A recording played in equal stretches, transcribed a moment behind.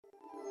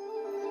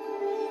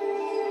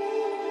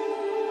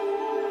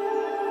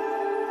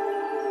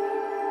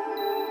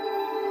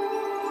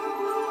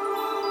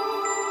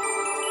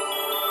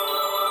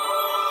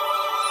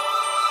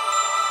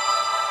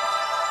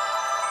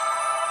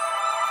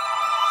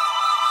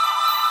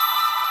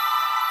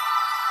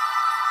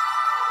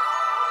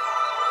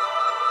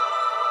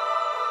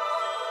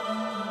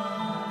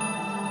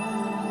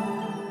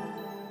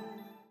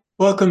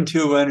Welcome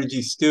to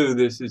Energy Stew.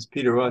 This is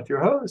Peter Roth, your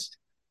host.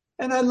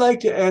 And I'd like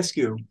to ask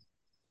you,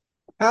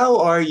 how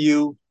are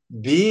you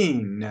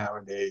being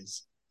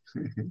nowadays?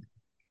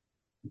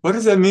 What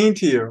does that mean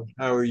to you?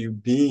 How are you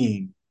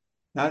being?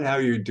 Not how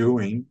you're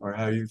doing or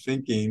how you're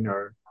thinking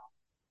or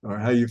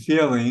how you're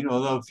feeling,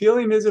 although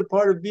feeling is a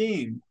part of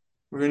being.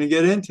 We're going to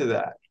get into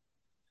that.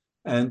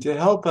 And to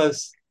help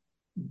us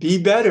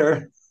be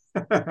better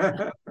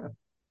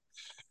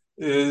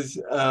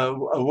is a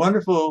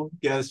wonderful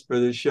guest for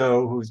the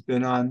show who's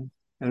been on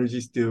Energy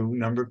Stew a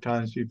number of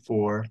times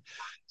before.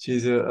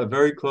 She's a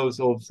very close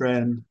old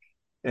friend,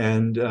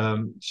 and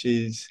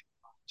she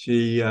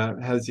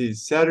has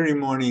these Saturday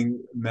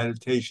morning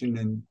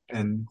meditation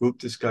and group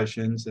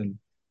discussions, and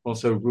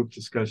also group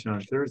discussion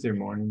on Thursday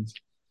mornings,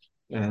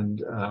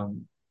 and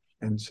um,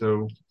 and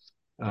so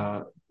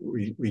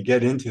we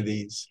get into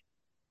these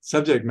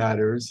subject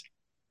matters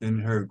in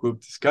her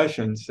group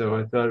discussions. So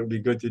I thought it would be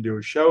good to do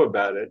a show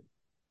about it.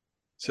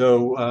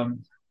 So,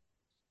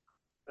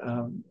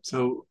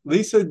 so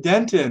Lisa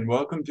Denton,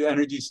 welcome to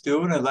Energy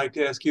Stew, and I'd like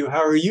to ask you,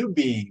 how are you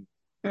being?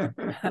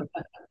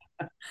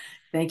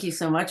 Thank you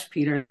so much,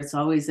 Peter. It's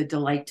always a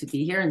delight to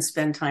be here and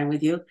spend time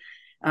with you.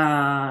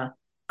 Uh,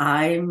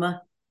 I'm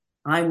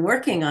I'm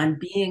working on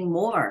being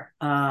more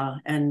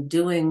and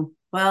doing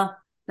well,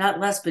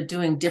 not less, but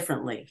doing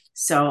differently.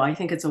 So I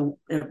think it's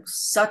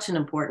such an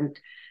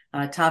important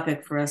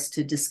topic for us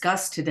to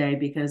discuss today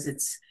because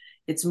it's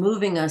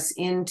moving us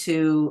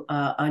into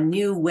a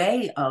new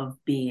way of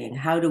being.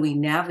 How do we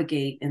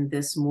navigate in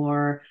this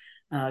more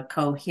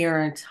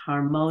coherent,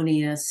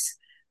 harmonious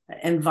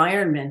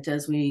environment?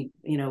 As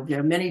there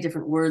are many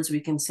different words we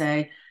can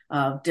say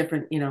of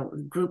different,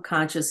 group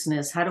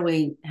consciousness. How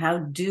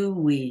do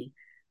we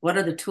what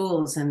are the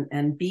tools,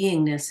 and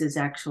beingness is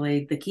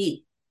actually the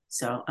key.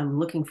 So I'm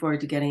looking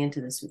forward to getting into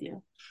this with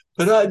you.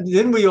 But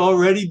didn't we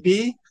already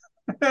be?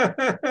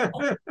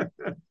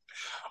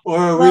 Or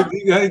are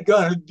we Well,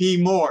 going to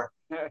be more?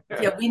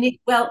 yeah, we need,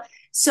 well,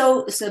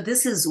 so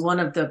this is one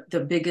of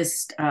the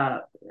biggest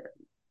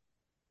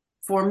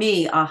for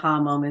me, aha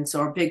moments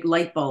or big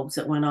light bulbs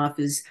that went off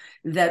is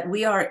that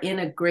we are in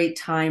a great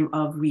time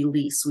of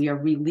release. We are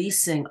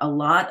releasing a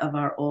lot of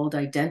our old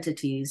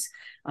identities.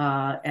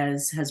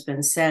 As has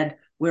been said,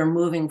 we're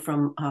moving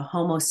from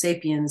Homo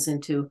sapiens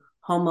into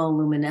Homo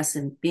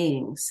luminescent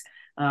beings.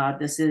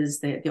 This is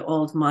the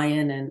old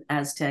Mayan and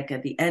Aztec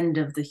at the end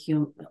of the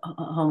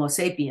Homo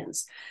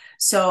sapiens.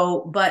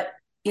 So, but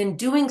in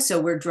doing so,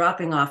 we're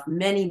dropping off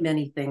many,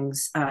 many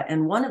things.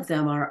 And one of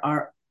them are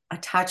our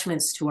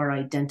attachments to our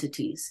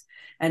identities.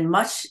 And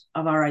much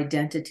of our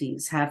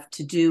identities have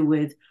to do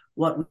with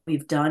what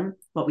we've done,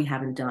 what we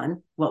haven't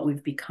done, what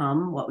we've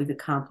become, what we've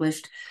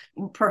accomplished,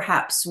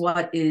 perhaps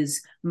what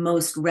is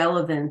most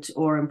relevant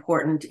or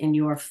important in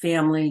your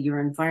family, your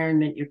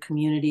environment, your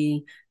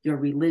community, your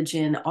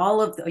religion,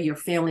 your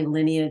family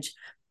lineage.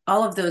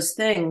 All of those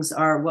things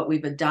are what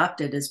we've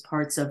adopted as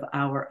parts of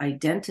our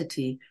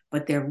identity,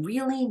 but they're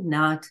really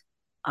not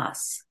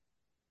us.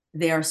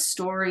 They are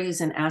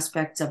stories and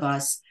aspects of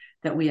us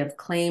that we have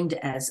claimed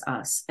as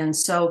us. And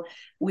so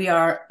we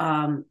are,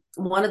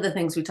 one of the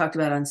things we talked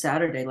about on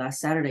last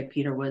Saturday,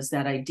 Peter, was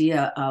that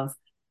idea of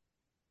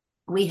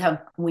we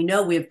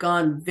know we've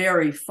gone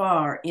very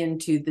far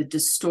into the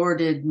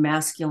distorted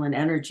masculine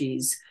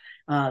energies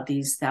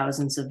these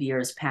thousands of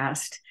years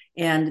past.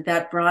 And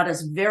that brought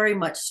us very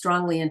much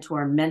strongly into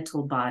our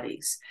mental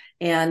bodies.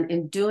 And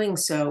in doing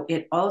so,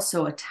 it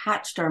also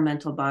attached our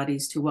mental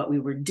bodies to what we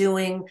were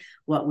doing,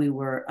 what we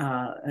were,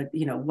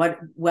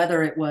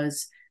 whether it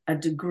was a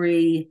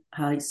degree,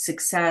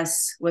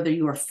 success, whether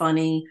you were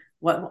funny,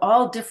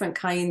 all different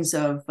kinds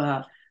of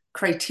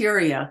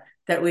criteria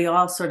that we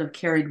all sort of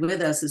carried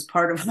with us as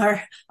part of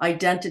our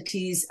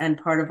identities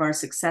and part of our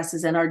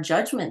successes and our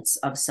judgments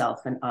of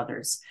self and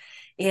others.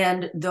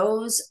 And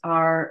those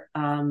are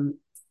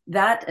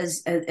that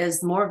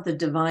as more of the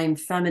divine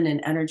feminine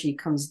energy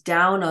comes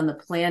down on the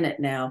planet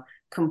now,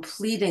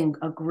 completing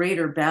a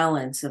greater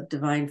balance of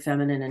divine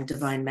feminine and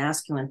divine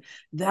masculine,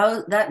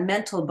 that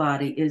mental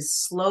body is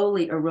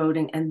slowly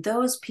eroding, and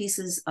those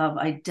pieces of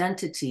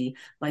identity,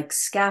 like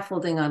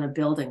scaffolding on a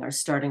building, are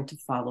starting to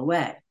fall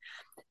away.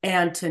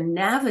 And to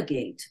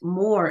navigate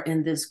more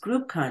in this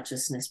group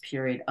consciousness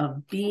period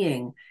of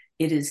being,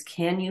 it is,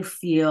 can you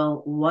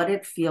feel what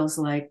it feels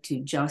like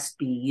to just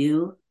be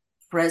you,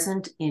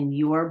 present in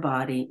your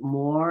body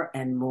more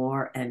and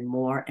more and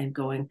more, and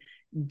going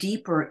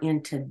deeper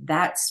into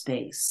that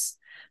space,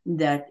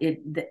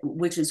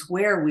 which is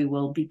where we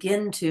will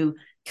begin to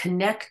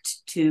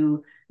connect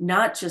to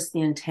not just the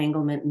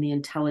entanglement and the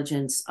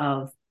intelligence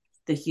of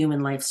the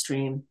human life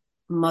stream,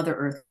 Mother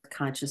Earth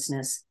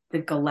consciousness, the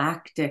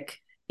galactic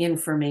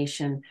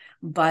information,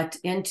 but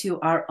into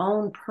our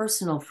own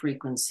personal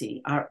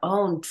frequency, our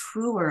own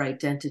truer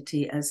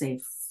identity as a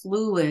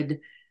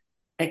fluid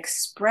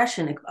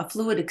expression, a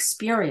fluid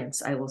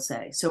experience, I will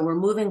say. So we're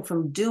moving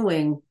from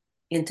doing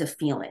into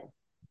feeling.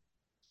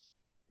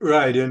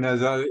 Right, and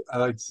as I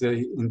like to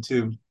say,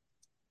 into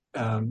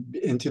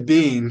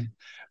being.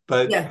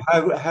 But Yeah.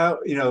 how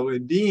a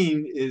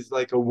being is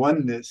like a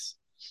oneness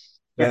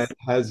that Yes.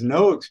 has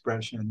no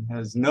expression,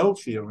 has no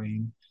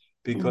feeling,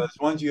 because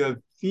Mhm. once you have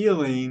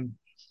feeling,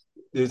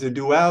 there's a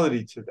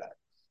duality to that.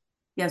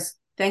 Yes.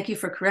 Thank you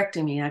for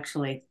correcting me.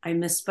 Actually, I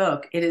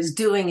misspoke. It is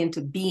doing into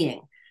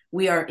being.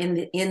 We are in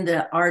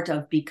the art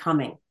of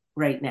becoming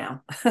right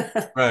now,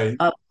 Right.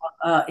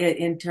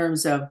 in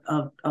terms of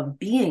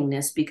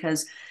beingness,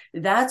 because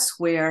that's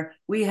where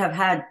we have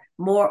had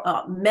more.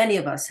 Many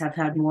of us have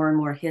had more and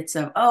more hits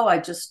of, oh,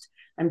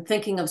 I'm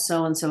thinking of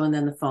so and so, and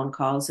then the phone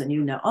calls, and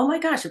oh my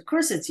gosh, of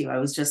course it's you. I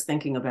was just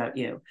thinking about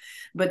you.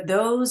 But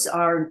those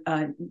are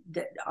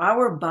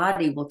our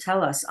body will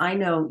tell us. I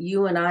know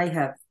you and I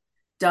have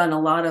done a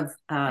lot of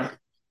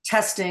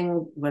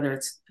testing, whether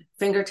it's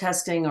finger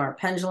testing or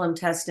pendulum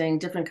testing,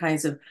 different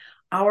kinds of,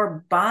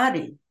 our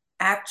body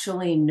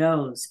actually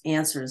knows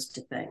answers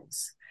to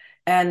things.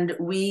 And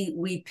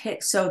we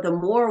pick, so the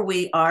more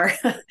we are,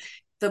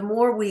 the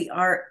more we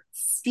are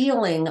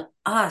feeling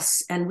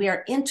us, and we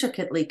are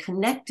intricately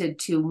connected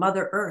to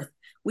Mother Earth.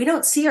 We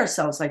don't see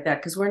ourselves like that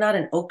because we're not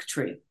an oak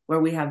tree where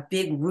we have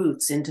big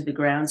roots into the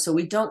ground. So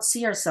we don't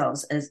see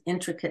ourselves as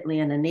intricately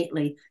and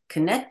innately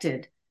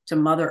connected to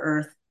Mother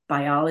Earth,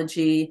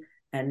 biology,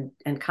 and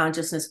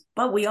consciousness,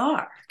 but we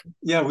are.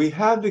 Yeah, we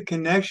have the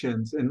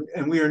connections,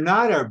 and we are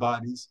not our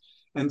bodies.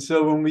 And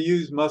so when we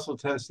use muscle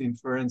testing,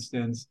 for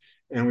instance,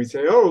 and we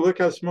say, oh, look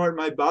how smart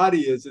my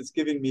body is, it's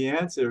giving me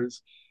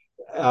answers.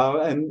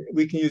 And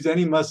we can use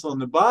any muscle in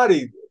the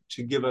body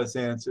to give us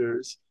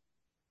answers.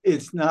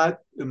 It's not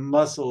the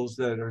muscles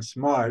that are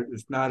smart.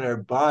 It's not our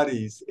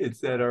bodies. It's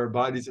that our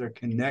bodies are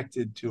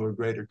connected to a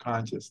greater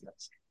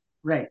consciousness.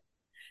 Right.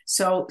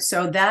 So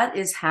that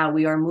is how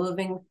we are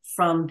moving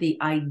from the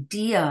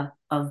idea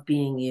of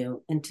being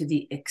you into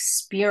the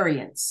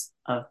experience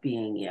of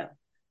being you.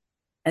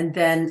 And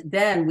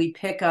then we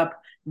pick up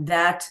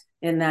that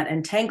in that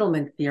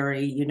entanglement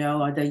theory,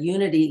 the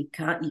unity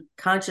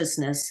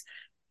consciousness,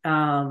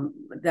 and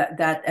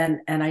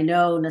I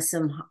know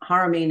Nassim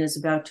Haramein is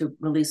about to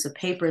release a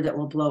paper that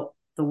will blow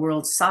the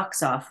world's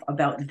socks off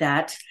about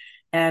that,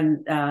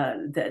 and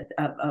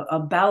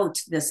about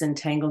this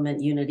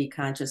entanglement unity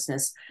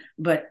consciousness,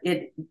 but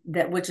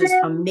which is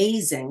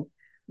amazing.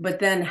 But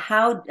then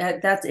how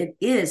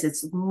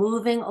it's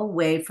moving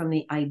away from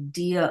the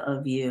idea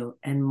of you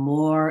and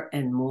more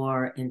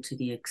into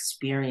the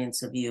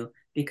experience of you,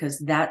 because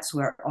that's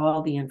where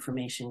all the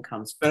information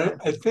comes But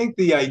from. I think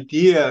the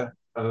idea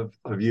of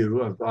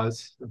you, of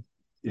us, of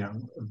Yeah.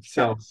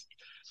 self,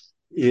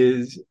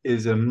 is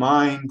a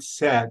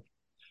mindset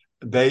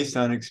based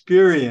on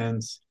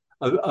experience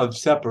of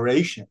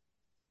separation.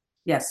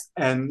 Yes.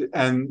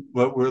 And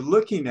what we're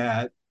looking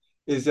at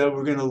is that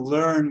we're going to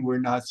learn we're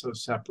not so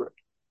separate.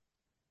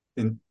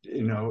 And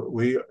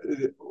we,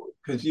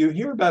 because you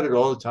hear about it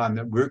all the time,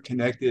 that we're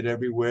connected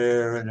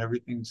everywhere and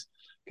everything's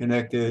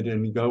connected,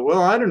 and you go,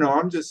 well, I don't know,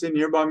 I'm just sitting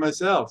here by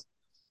myself.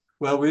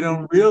 Well, we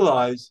don't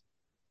realize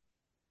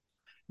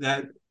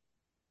that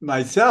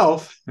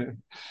myself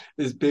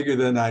is bigger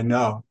than I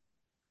know.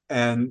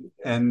 And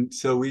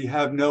so we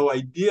have no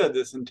idea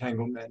this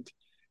entanglement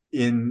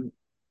in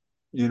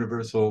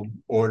universal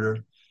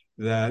order,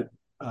 that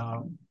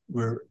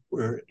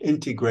we're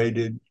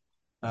integrated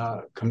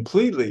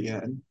completely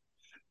in,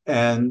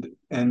 and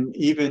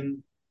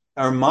even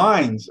our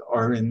minds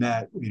are in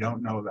that. We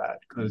don't know that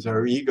because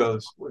our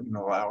egos wouldn't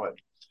allow it.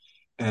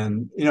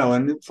 And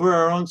for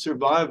our own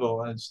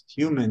survival as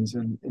humans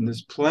in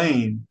this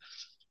plane,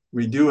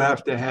 we do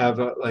have to have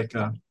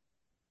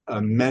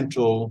a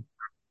mental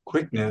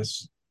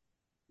quickness,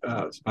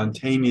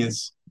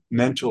 spontaneous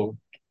mental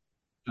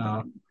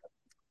um,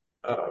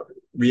 uh,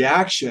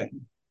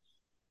 reaction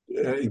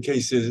in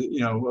case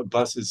a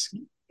bus is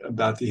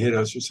about to hit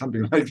us or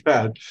something like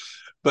that.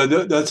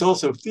 But that's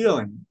also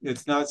feeling.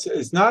 It's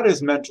not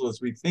as mental as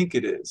we think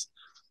it is,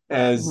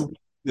 as Mhm.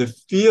 the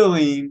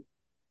feeling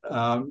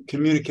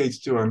communicates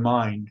to our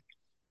mind.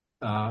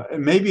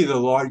 And maybe it's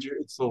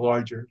the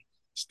larger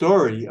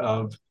story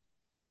of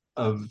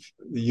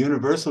the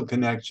universal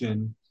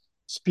connection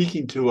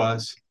speaking to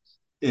us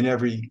in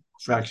every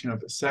fraction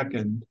of a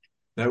second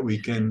that we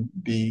can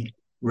be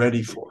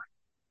ready for.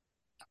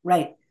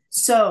 Right.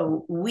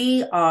 So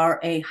we are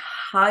a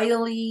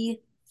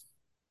highly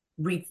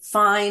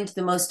refined,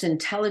 the most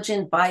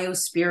intelligent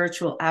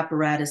biospiritual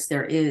apparatus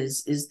there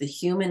is the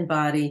human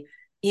body,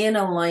 in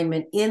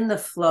alignment, in the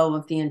flow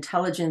of the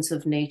intelligence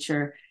of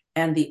nature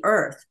and the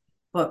earth.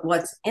 But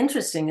what's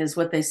interesting is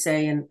what they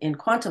say in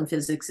quantum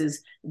physics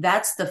is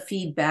that's the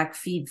feed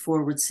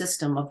forward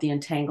system of the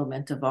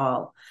entanglement of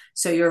all.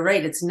 So you're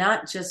right. It's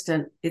not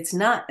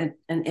an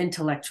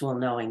intellectual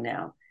knowing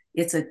now.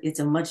 It's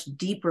a much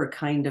deeper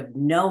kind of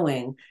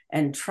knowing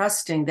and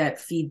trusting that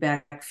feed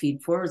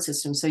forward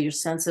system. So your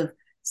sense of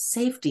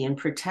safety and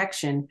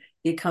protection,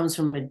 it comes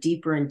from a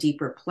deeper and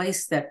deeper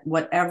place, that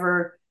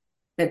whatever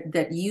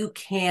that you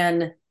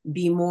can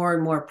be more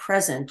and more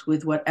present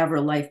with whatever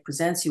life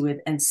presents you with,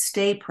 and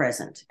stay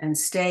present and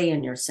stay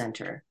in your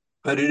center.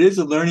 But it is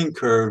a learning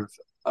curve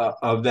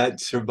of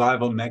that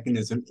survival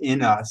mechanism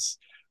in us,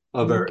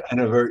 of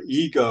our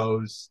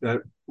egos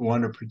that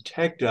want to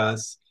protect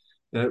us,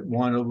 that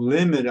want to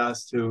limit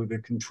us to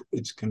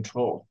its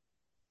control.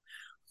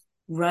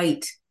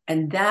 Right.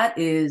 And that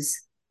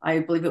is, I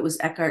believe it was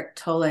Eckhart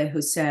Tolle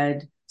who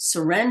said,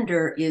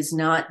 surrender is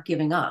not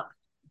giving up.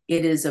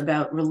 It is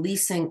about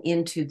releasing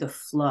into the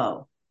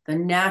flow, the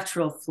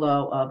natural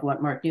flow of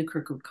what Mark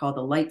Newkirk would call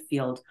the light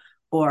field,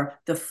 or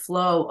the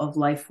flow of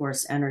life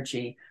force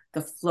energy,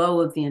 the flow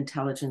of the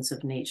intelligence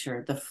of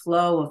nature, the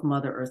flow of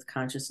Mother Earth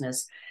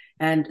consciousness.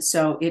 And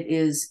so it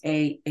is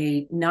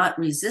a not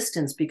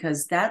resistance,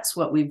 because that's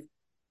what we've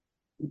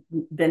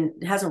been,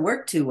 hasn't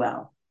worked too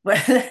well.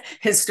 But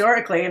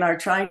historically, in our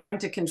trying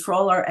to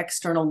control our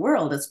external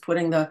world, it's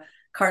putting the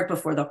cart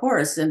before the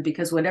horse. And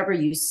because whatever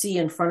you see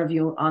in front of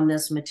you on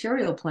this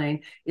material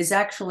plane is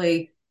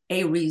actually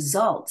a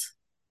result.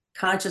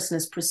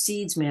 Consciousness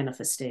precedes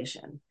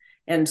manifestation.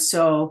 And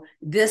so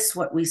this,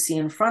 what we see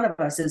in front of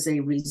us, is a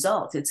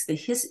result. It's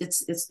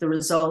the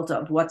result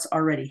of what's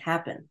already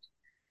happened.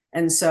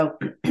 And so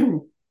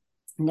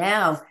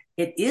now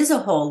it is a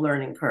whole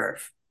learning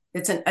curve.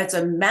 It's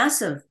a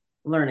massive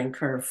learning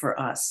curve for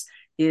us,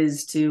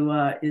 is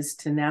to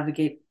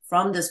navigate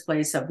from this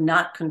place of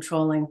not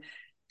controlling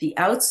the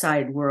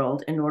outside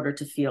world in order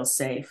to feel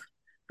safe,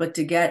 but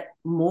to get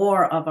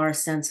more of our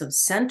sense of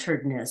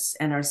centeredness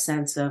and our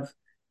sense of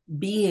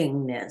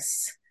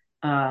beingness,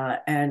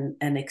 and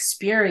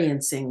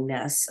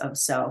experiencingness of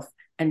self,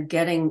 and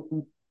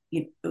getting,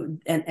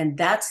 and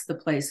that's the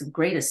place of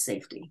greatest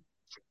safety,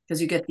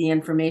 because you get the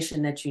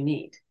information that you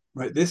need.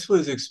 Right. This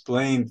was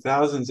explained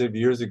thousands of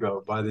years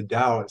ago by the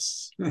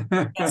Taoists.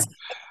 Yes.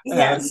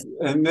 Yes.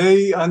 And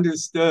they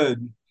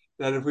understood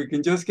that if we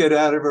can just get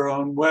out of our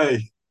own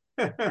way,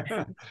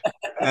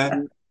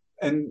 and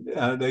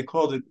they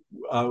called it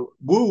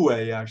Wu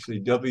Wei,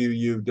 actually,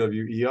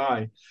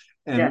 Wuwei,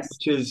 and Yes.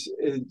 which is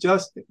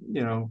just,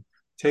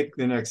 take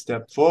the next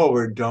step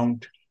forward.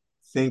 Don't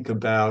think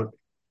about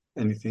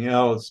anything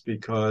else,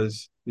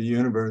 because the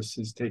universe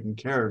is taking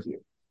care of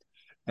you.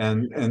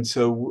 And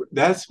so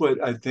that's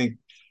what I think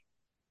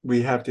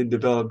we have to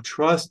develop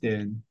trust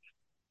in,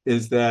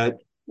 is that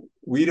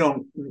we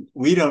don't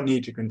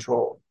need to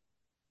control.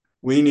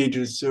 We need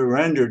to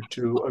surrender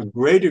to a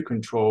greater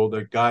control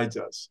that guides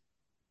us.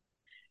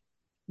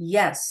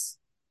 Yes.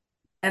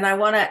 And I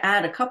want to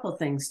add a couple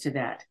things to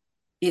that.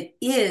 It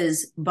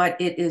is, but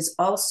it is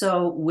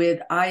also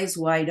with eyes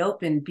wide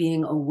open,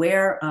 being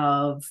aware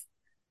of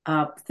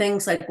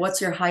things like, what's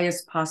your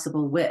highest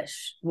possible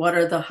wish? What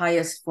are the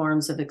highest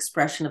forms of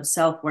expression of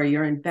self, where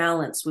you're in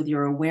balance with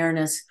your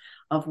awareness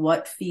of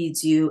what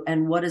feeds you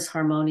and what is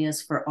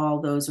harmonious for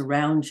all those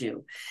around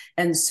you?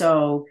 And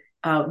so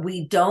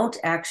we don't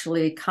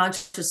actually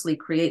consciously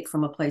create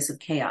from a place of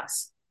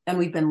chaos. And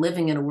we've been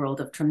living in a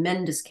world of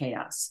tremendous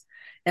chaos.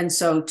 And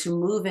so to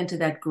move into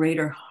that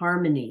greater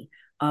harmony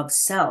of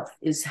self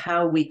is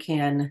how we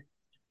can.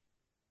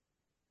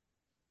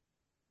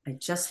 I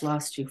just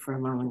lost you for a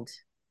moment.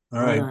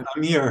 All right,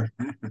 I'm here.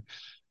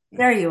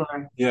 There you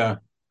are. Yeah.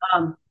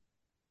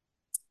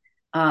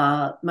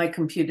 My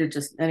computer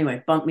just,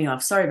 anyway, bumped me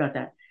off. Sorry about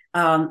that.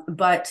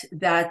 But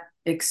that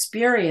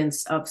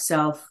experience of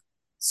self,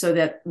 so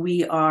that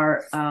we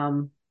are,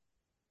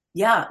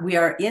 we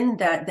are in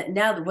that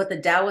now, what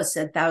the Taoists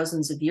said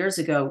thousands of years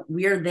ago,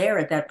 we're there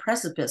at that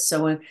precipice.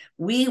 So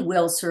we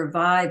will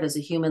survive as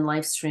a human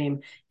life stream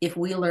if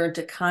we learn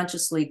to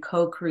consciously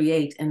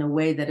co-create in a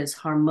way that is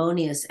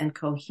harmonious and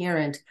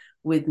coherent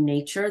with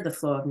nature, the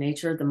flow of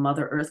nature, the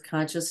Mother Earth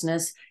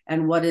consciousness,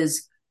 and what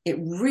is it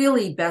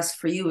really best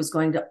for you is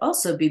going to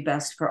also be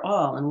best for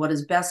all. And what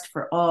is best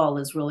for all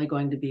is really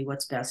going to be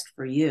what's best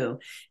for you.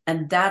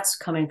 And that's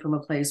coming from a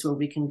place where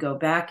we can go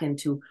back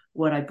into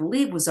what I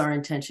believe was our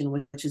intention,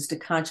 which is to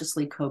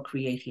consciously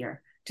co-create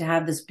here, to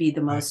have this be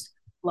the most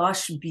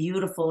lush,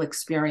 beautiful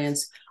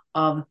experience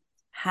of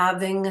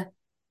having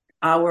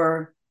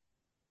our,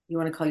 you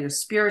want to call your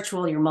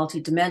spiritual, your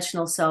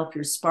multidimensional self,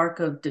 your spark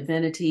of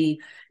divinity,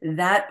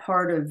 that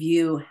part of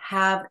you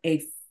have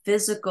a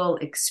physical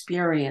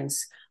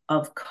experience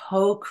of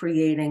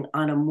co-creating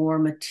on a more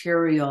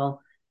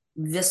material,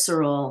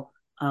 visceral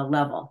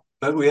level.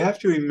 But we have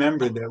to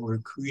remember that we're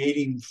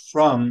creating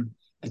from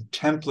a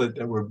template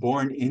that we're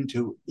born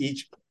into,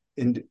 each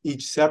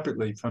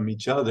separately from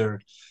each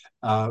other.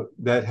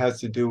 That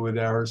has to do with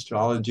our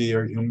astrology,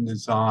 our human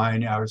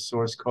design, our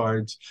source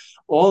cards.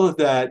 All of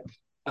that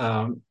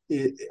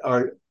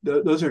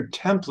those are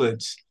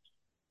templates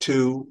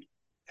to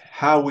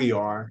how we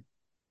are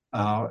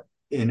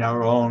in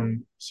our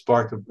own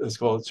spark of, let's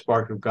call it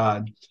spark of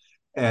God.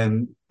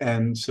 And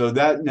so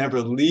that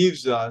never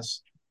leaves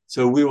us.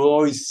 So we will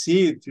always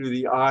see it through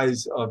the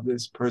eyes of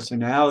this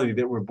personality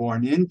that we're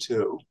born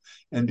into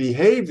and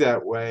behave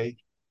that way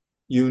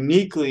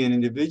uniquely and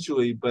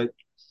individually, but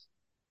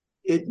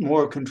it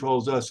more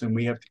controls us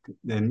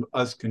than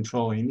us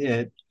controlling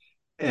it.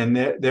 And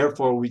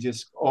therefore we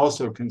just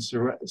also can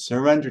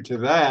surrender to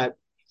that,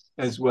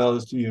 as well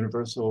as to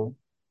universal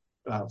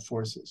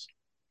forces.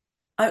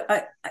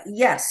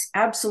 Yes,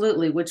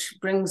 absolutely. Which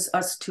brings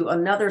us to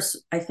another,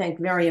 I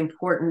think, very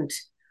important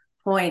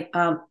point.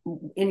 And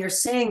you're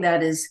saying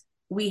that is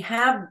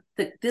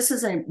this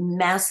is a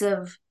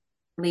massively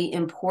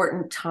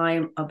important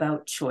time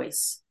about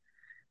choice,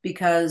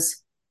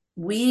 because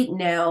we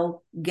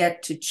now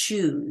get to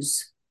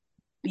choose.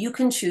 You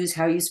can choose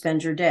how you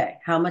spend your day,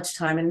 how much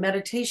time in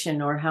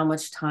meditation or how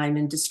much time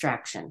in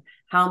distraction,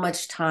 how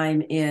much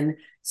time in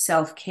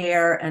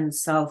self-care and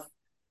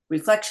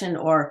self-reflection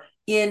or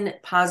in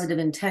positive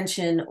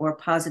intention or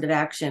positive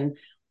action.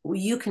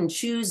 You can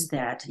choose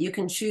that. You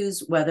can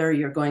choose whether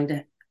you're going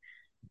to,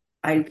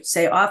 I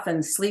say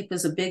often, sleep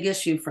is a big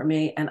issue for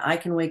me, and I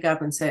can wake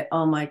up and say,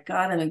 oh my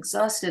God, I'm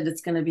exhausted.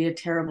 It's going to be a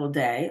terrible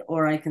day.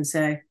 Or I can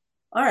say,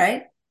 all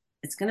right,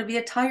 it's going to be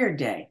a tired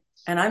day,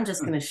 and I'm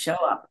just going to show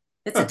up.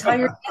 It's a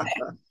tired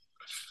day,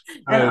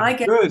 and I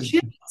get to Good.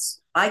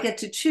 choose. I get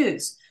to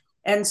choose.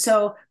 And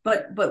so,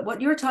 but what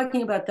you're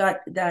talking about,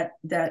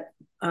 that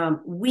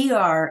we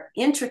are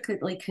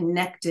intricately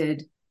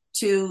connected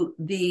to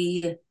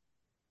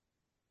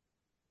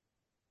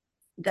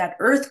that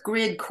earth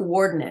grid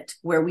coordinate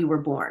where we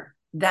were born.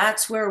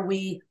 That's where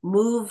we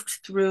moved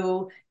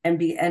through and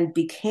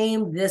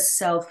became this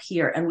self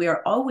here. And we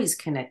are always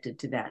connected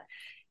to that.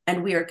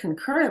 And we are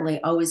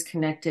concurrently always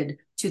connected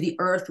to the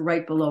earth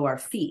right below our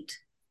feet,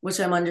 which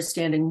I'm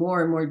understanding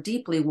more and more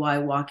deeply why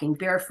walking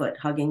barefoot,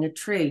 hugging a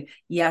tree.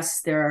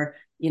 Yes, there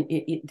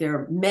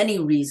are many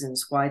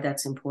reasons why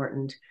that's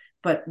important,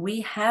 but we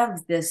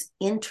have this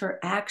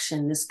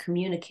interaction, this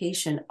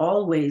communication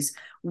always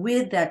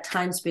with that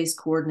time-space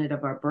coordinate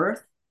of our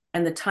birth.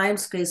 And the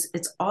time-space,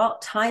 it's all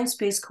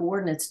time-space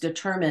coordinates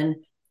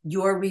determine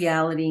your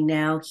reality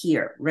now,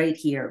 here,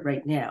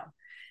 right now.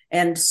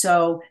 And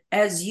so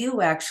as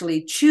you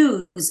actually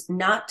choose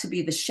not to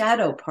be the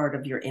shadow part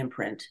of your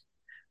imprint,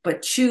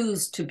 but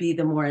choose to be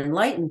the more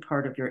enlightened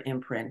part of your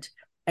imprint,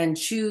 and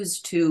choose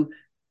to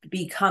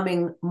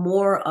becoming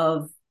more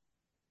of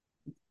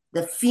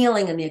the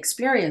feeling and the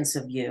experience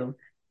of you,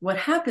 what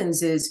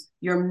happens is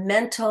your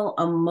mental,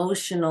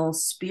 emotional,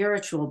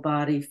 spiritual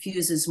body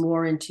fuses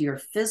more into your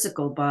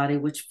physical body,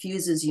 which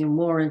fuses you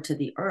more into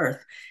the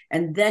earth.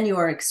 And then you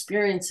are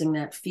experiencing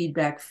that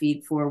feedback,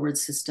 feed forward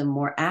system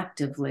more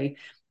actively,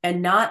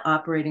 and not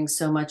operating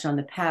so much on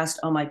the past.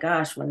 Oh my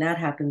gosh, when that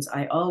happens,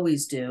 I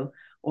always do.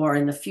 Or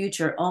in the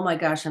future, oh my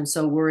gosh, I'm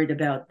so worried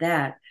about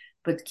that.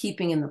 But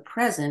keeping in the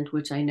present,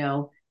 which I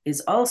know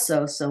is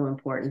also so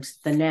important,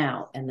 the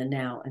now and the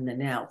now and the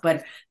now.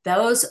 But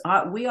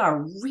we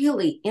are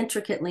really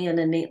intricately and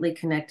innately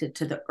connected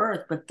to the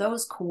earth, but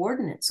those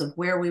coordinates of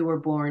where we were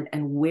born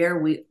and where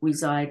we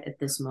reside at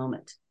this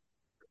moment.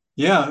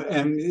 Yeah,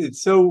 and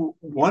it's so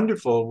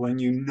wonderful when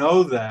you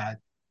know that,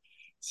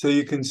 so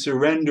you can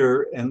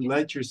surrender and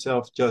let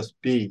yourself just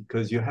be,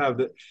 because you have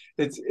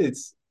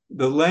it's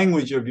the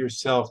language of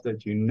yourself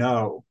that you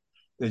know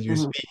that you're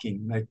Mm-hmm.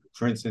 speaking. Like,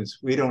 for instance,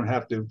 we don't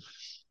have to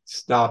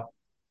stop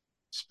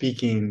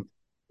speaking,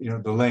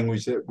 the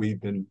language that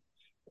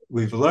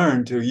we've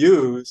learned to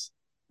use.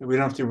 We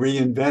don't have to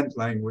reinvent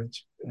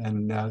language,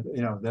 and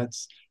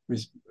that's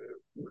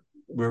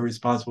we're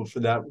responsible for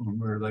that when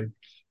we're like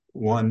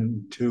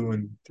 1, 2,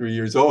 and 3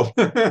 years old.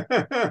 And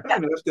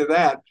after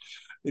that,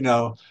 you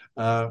know,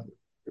 uh,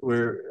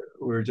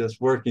 we're just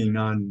working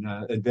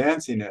on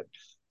advancing it.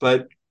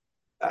 But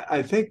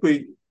I think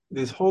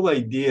this whole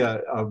idea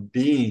of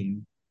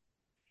being,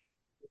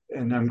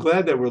 and I'm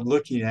glad that we're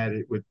looking at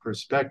it with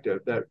perspective,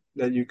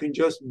 that you can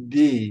just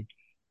be,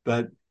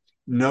 but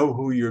know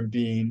who your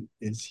being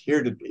is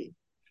here to be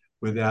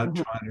without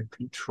Mm-hmm. trying to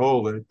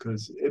control it,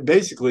 because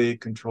basically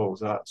it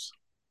controls us.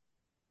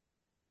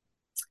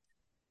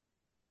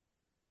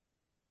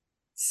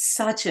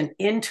 Such an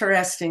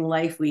interesting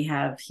life we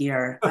have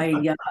here. I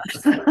want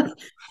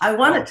to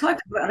Well, talk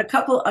about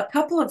a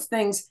couple of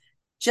things.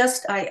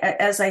 Just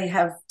as I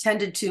have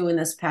tended to in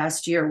this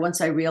past year, once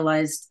I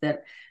realized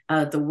that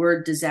the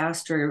word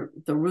disaster,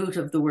 the root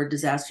of the word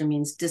disaster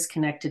means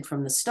disconnected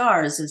from the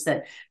stars, is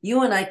that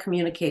you and I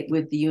communicate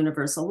with the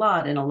universe a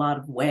lot in a lot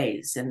of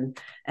ways, and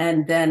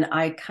then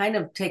I kind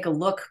of take a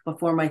look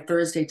before my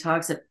Thursday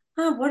talks at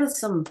what are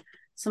some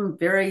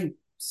very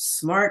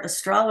smart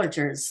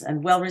astrologers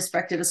and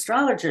well-respected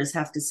astrologers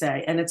have to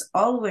say. And I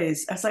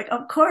was like,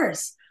 of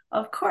course,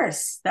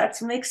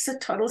 that makes a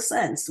total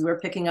sense. We're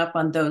picking up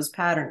on those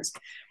patterns.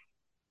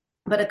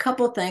 But a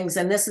couple things,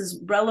 and this is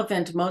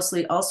relevant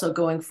mostly also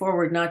going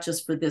forward, not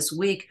just for this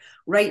week.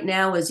 Right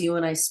now, as you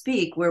and I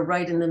speak, we're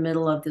right in the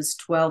middle of this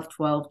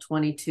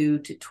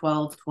 12-12-22 to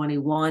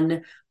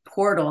 12-21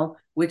 portal,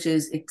 which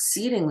is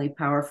exceedingly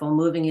powerful,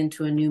 moving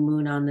into a new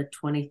moon on the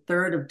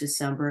 23rd of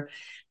December.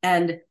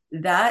 And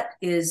there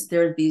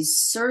are these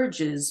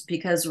surges,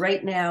 because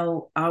right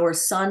now our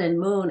sun and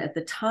moon at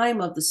the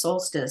time of the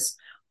solstice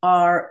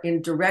are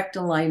in direct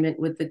alignment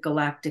with the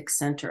galactic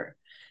center.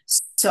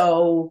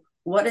 So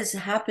what is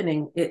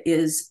happening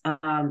is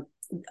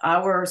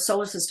our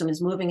solar system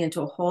is moving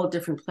into a whole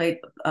different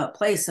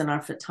place in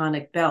our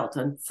photonic belt,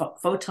 and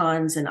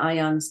photons and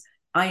ions.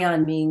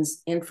 Ion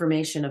means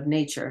information of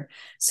nature.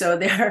 So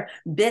there are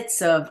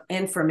bits of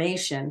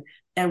information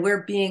and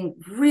we're being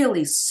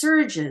really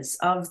surges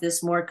of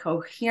this more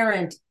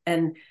coherent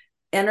and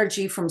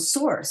energy from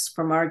source,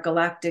 from our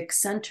galactic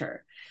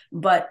center.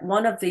 But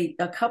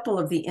a couple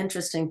of the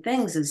interesting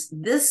things is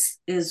this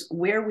is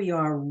where we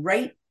are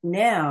right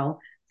now,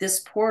 this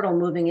portal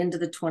moving into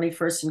the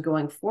 21st and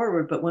going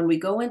forward. But when we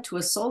go into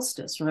a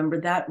solstice,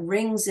 remember that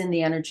rings in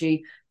the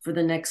energy for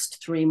the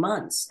next 3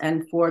 months.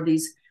 And for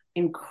these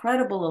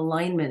incredible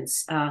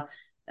alignments,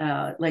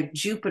 like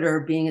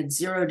Jupiter being at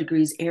 0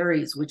 degrees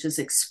Aries, which is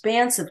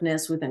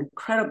expansiveness with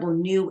incredible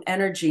new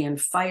energy and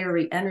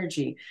fiery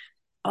energy.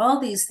 All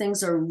these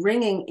things are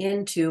ringing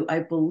into, I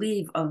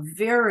believe, a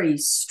very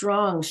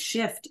strong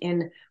shift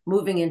in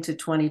moving into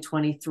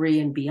 2023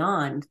 and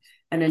beyond.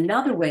 And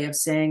another way of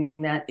saying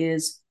that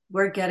is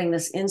we're getting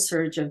this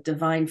insurge of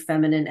divine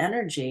feminine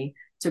energy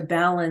to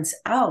balance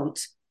out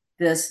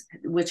this,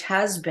 which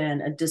has been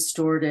a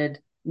distorted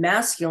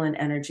masculine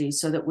energy,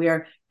 so that we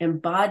are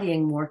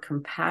embodying more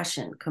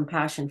compassion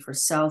for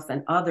self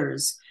and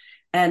others.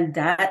 And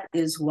that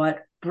is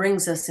what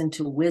brings us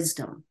into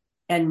wisdom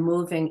and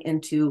moving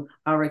into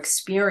our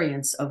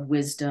experience of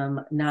wisdom.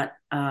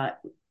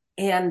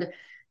 And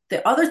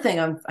the other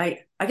thing,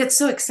 I get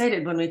so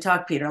excited when we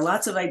talk, Peter,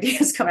 lots of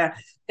ideas come out.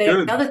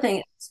 The other thing,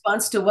 in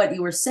response to what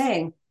you were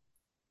saying,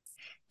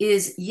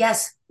 is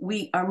yes,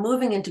 we are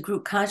moving into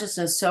group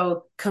consciousness.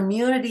 So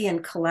community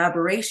and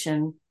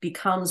collaboration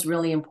becomes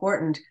really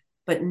important,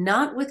 but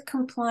not with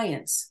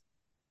compliance,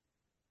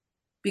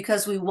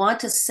 because we want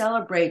to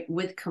celebrate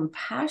with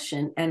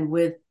compassion and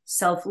with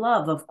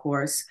self-love, of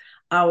course,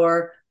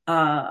 our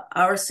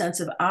sense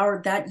of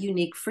that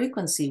unique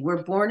frequency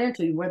we're born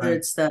into, whether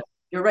it's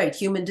you're right,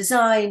 human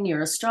design,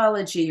 your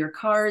astrology, your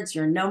cards,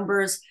 your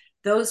numbers,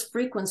 those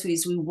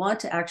frequencies. We want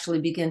to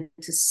actually begin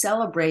to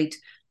celebrate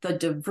the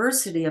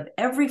diversity of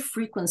every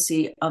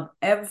frequency of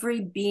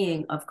every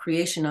being of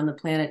creation on the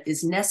planet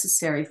is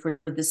necessary for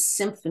this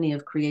symphony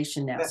of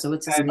creation now. So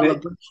it's a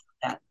celebration of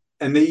that.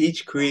 And they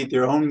each create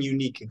their own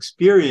unique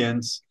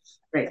experience.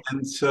 Right.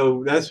 And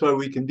so that's why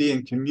we can be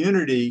in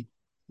community,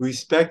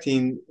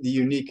 respecting the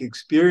unique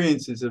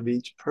experiences of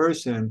each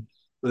person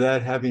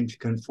without having to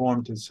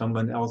conform to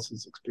someone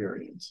else's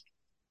experience.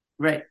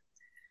 Right.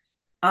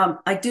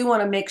 I do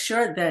want to make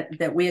sure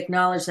that we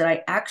acknowledge that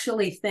I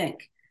actually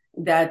think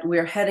that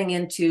we're heading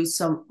into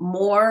some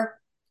more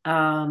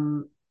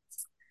times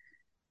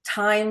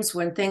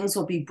when things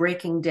will be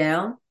breaking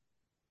down.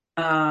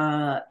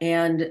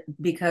 And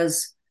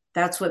because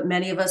that's what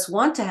many of us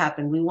want to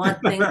happen. We want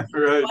things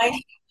right.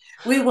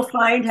 we will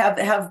find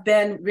have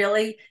been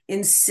really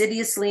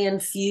insidiously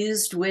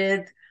infused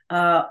with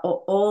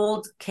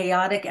old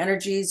chaotic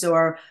energies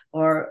or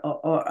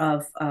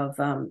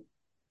of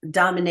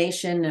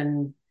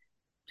domination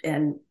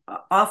and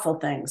awful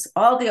things,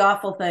 all the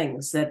awful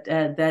things that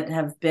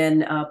have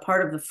been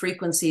part of the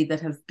frequency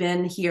that have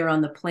been here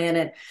on the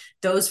planet.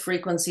 Those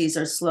frequencies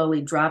are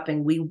slowly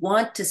dropping. We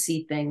want to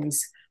see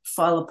things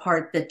fall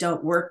apart that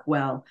don't work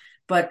well,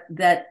 but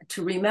that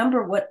to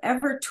remember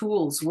whatever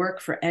tools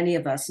work for any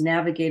of us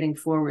navigating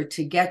forward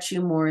to get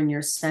you more in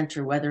your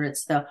center, whether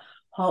it's the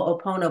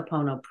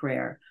Ho'oponopono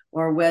prayer,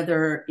 or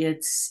whether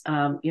it's,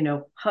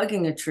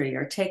 hugging a tree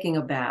or taking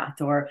a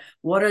bath, or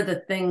what are the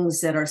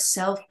things that are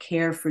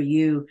self-care for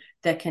you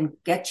that can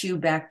get you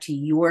back to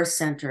your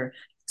center,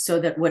 so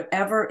that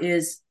whatever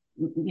is,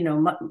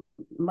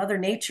 Mother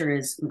Nature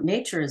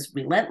is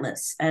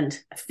relentless and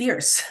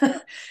fierce.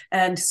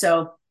 And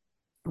so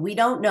we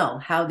don't know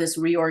how this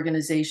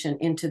reorganization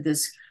into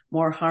this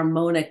more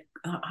harmonic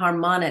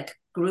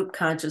group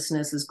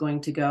consciousness is going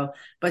to go,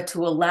 but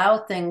to allow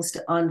things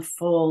to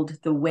unfold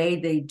the way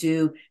they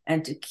do,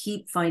 and to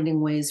keep finding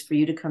ways for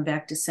you to come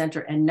back to center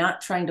and not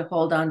trying to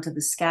hold on to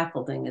the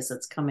scaffolding as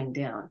it's coming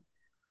down.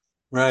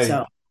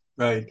 Right.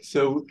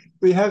 So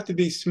we have to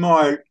be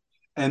smart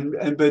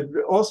but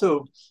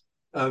also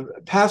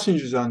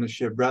passengers on the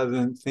ship, rather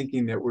than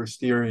thinking that we're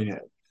steering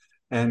it,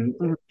 and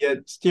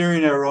yet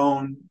steering our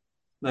own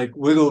like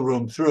wiggle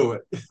room through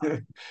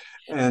it.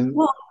 And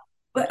well,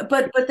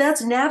 but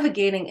that's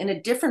navigating in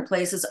a different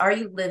places. Are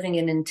you living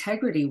in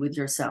integrity with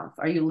yourself?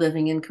 Are you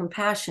living in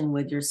compassion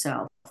with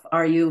yourself?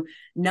 Are you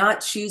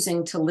not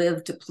choosing to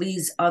live to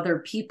please other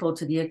people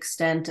to the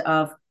extent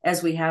of,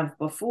 as we have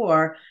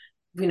before,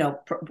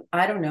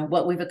 I don't know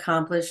what we've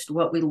accomplished,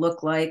 what we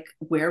look like,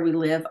 where we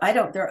live.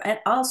 There are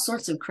all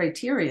sorts of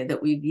criteria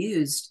that we've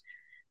used,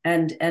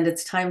 and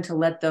it's time to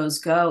let those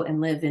go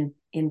and live in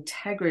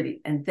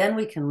integrity. And then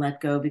we can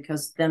let go,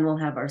 because then we'll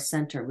have our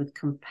center with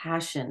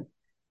compassion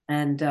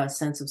and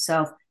sense of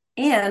self,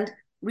 and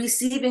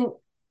receiving,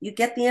 you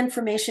get the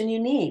information you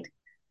need.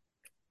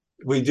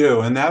 We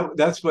do. And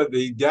that's what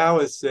the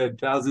Taoists said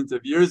thousands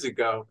of years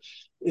ago,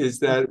 is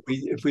that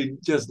if we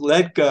just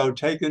let go,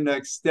 take the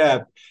next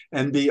step,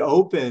 and be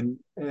open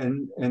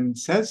and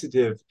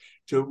sensitive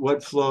to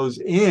what flows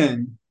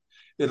in,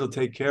 it'll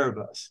take care of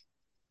us.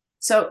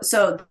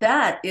 So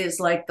that is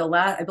like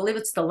I believe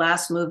it's the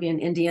last movie in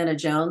Indiana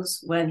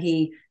Jones, when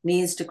he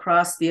needs to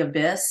cross the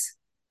abyss,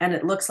 and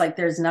it looks like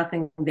there's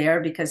nothing there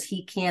because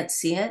he can't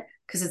see it,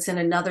 because it's in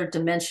another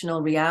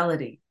dimensional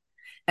reality.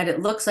 and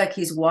it looks like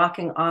he's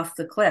walking off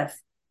the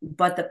cliff,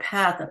 but the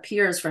path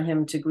appears for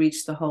him to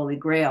reach the Holy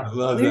Grail. I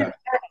love that.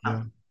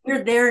 Yeah.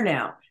 We're there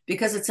now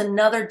because it's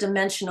another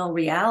dimensional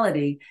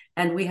reality,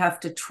 and we have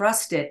to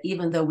trust it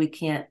even though we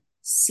can't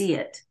see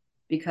it,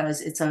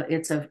 because it's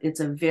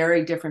a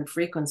very different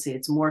frequency.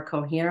 It's more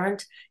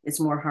coherent, it's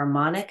more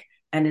harmonic,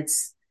 and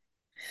it's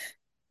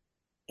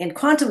in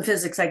quantum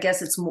physics, I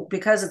guess it's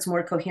because it's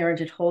more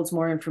coherent, it holds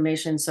more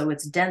information, so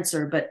it's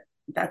denser, but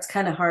that's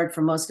kind of hard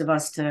for most of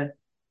us to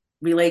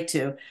relate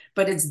to.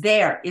 But it's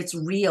there, it's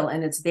real,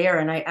 and it's there.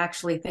 And I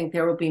actually think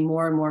there will be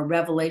more and more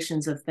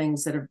revelations of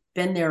things that have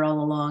been there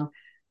all along,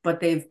 but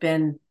they've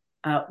been,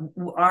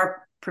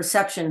 our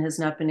perception has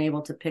not been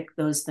able to pick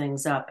those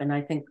things up. And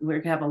I think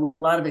we're going to have a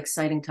lot of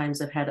exciting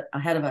times ahead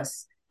of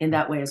us in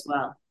that way as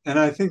well. And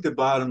I think the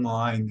bottom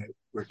line that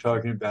we're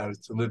talking about is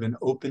to live in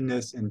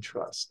openness and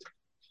trust.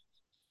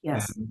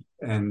 Yes.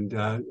 And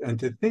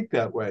to think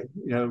that way,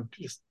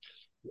 just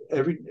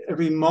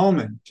every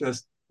moment,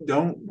 just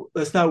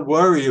let's not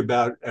worry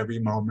about every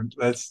moment.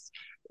 Let's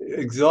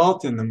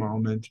exalt in the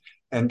moment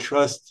and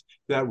trust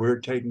that we're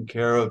taken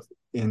care of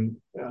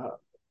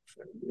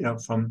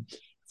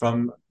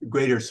from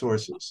greater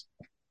sources.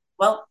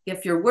 Well,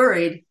 if you're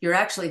worried, you're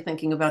actually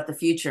thinking about the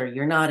future.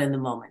 You're not in the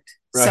moment.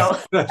 Right. So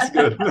that's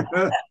good.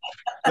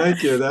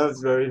 Thank you. That was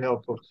very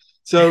helpful.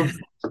 So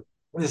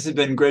this has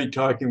been great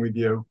talking with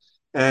you.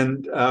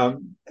 And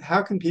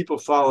how can people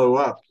follow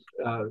up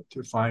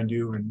to find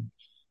you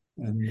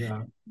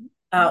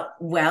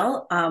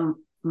well,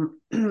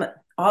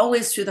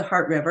 always through the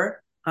Heart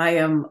River. I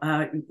am,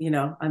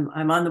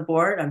 I'm on the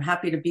board. I'm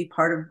happy to be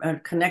part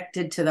of,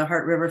 connected to the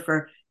Heart River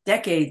for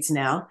decades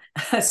now.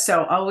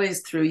 So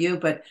always through you,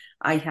 but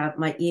I have,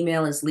 my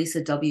email is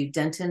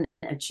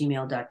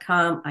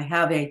lisawdenton@gmail.com. I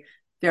have a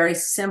very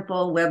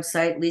simple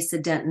website,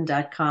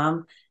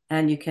 lisadenton.com,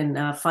 and you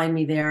can find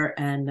me there.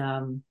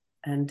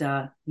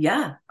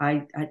 Yeah,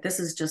 this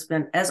has just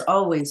been, as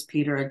always,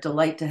 Peter, a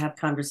delight to have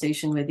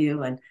conversation with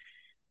you, and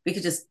we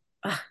could just,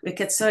 it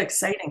gets so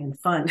exciting and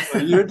fun.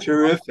 Well, you're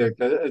terrific.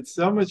 It's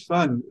so much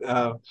fun.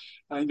 I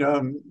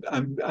know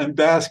I'm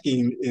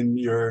basking in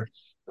your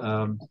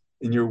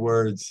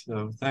words.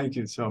 So thank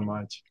you so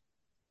much.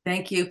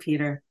 Thank you,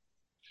 Peter.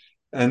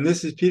 And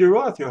this is Peter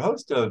Roth, your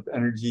host of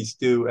Energy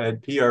Stew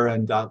at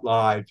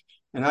prn.live.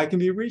 And I can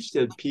be reached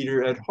at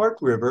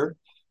peter@heartriver,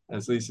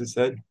 as Lisa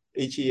said,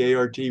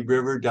 HEART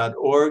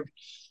river.org.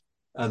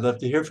 I'd love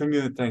to hear from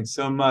you. And thanks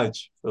so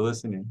much for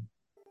listening.